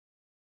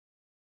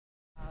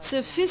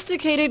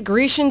Sophisticated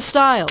Grecian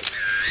styles,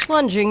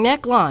 plunging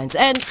necklines,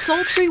 and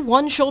sultry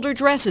one-shoulder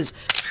dresses.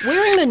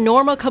 Wearing the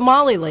Norma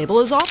Kamali label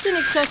is often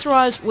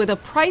accessorized with a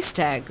price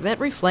tag that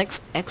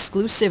reflects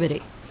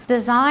exclusivity.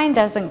 Design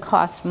doesn't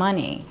cost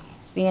money.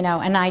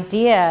 An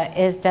idea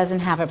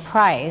doesn't have a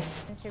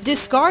price.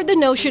 Discard the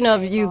notion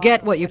of you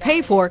get what you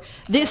pay for.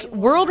 This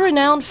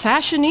world-renowned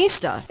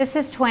fashionista This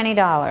is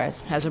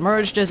 $20. has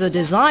emerged as a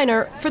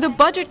designer for the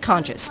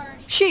budget-conscious,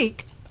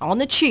 chic on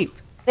the cheap.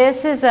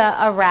 This is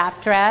a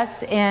wrap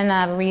dress in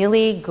a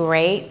really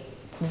great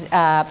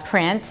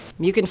print.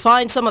 You can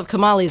find some of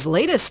Kamali's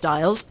latest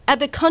styles at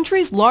the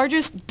country's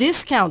largest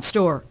discount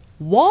store,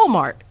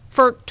 Walmart,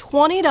 for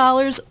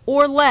 $20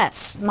 or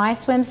less. My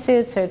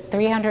swimsuits are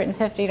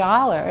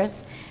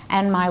 $350,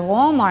 and my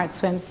Walmart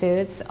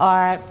swimsuits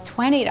are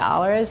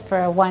 $20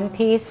 for a one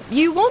piece.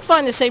 You won't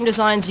find the same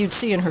designs you'd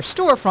see in her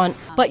storefront,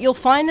 but you'll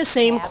find the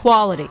same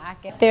quality.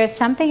 There's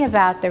something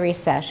about the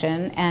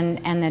recession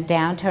and the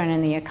downturn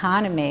in the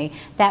economy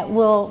that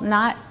will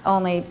not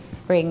only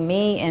bring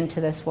me into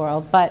this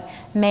world, but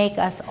make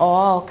us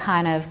all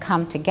kind of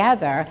come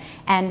together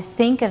and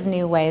think of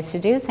new ways to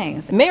do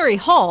things. Mary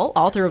Hall,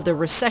 author of the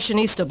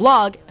Recessionista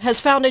blog,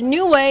 has found a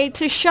new way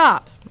to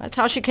shop. That's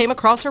how she came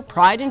across her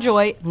pride and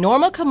joy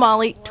Norma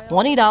Kamali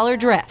 $20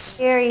 dress.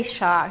 Very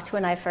shocked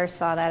when I first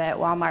saw that at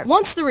Walmart.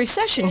 Once the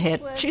recession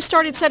hit, she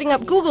started setting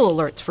up Google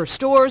alerts for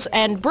stores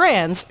and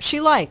brands she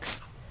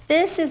likes.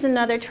 This is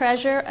another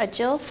treasure, a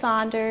Jill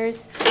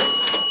Saunders,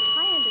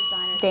 high-end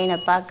designer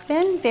Dana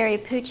Buckman, very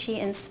Pucci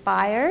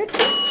inspired.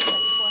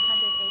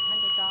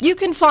 You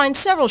can find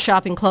several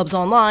shopping clubs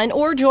online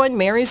or join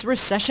Mary's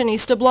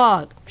Recessionista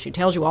blog. She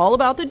tells you all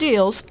about the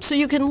deals so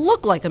you can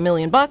look like $1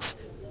 million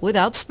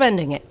without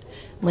spending it.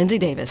 Lindsay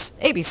Davis,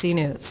 ABC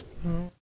News.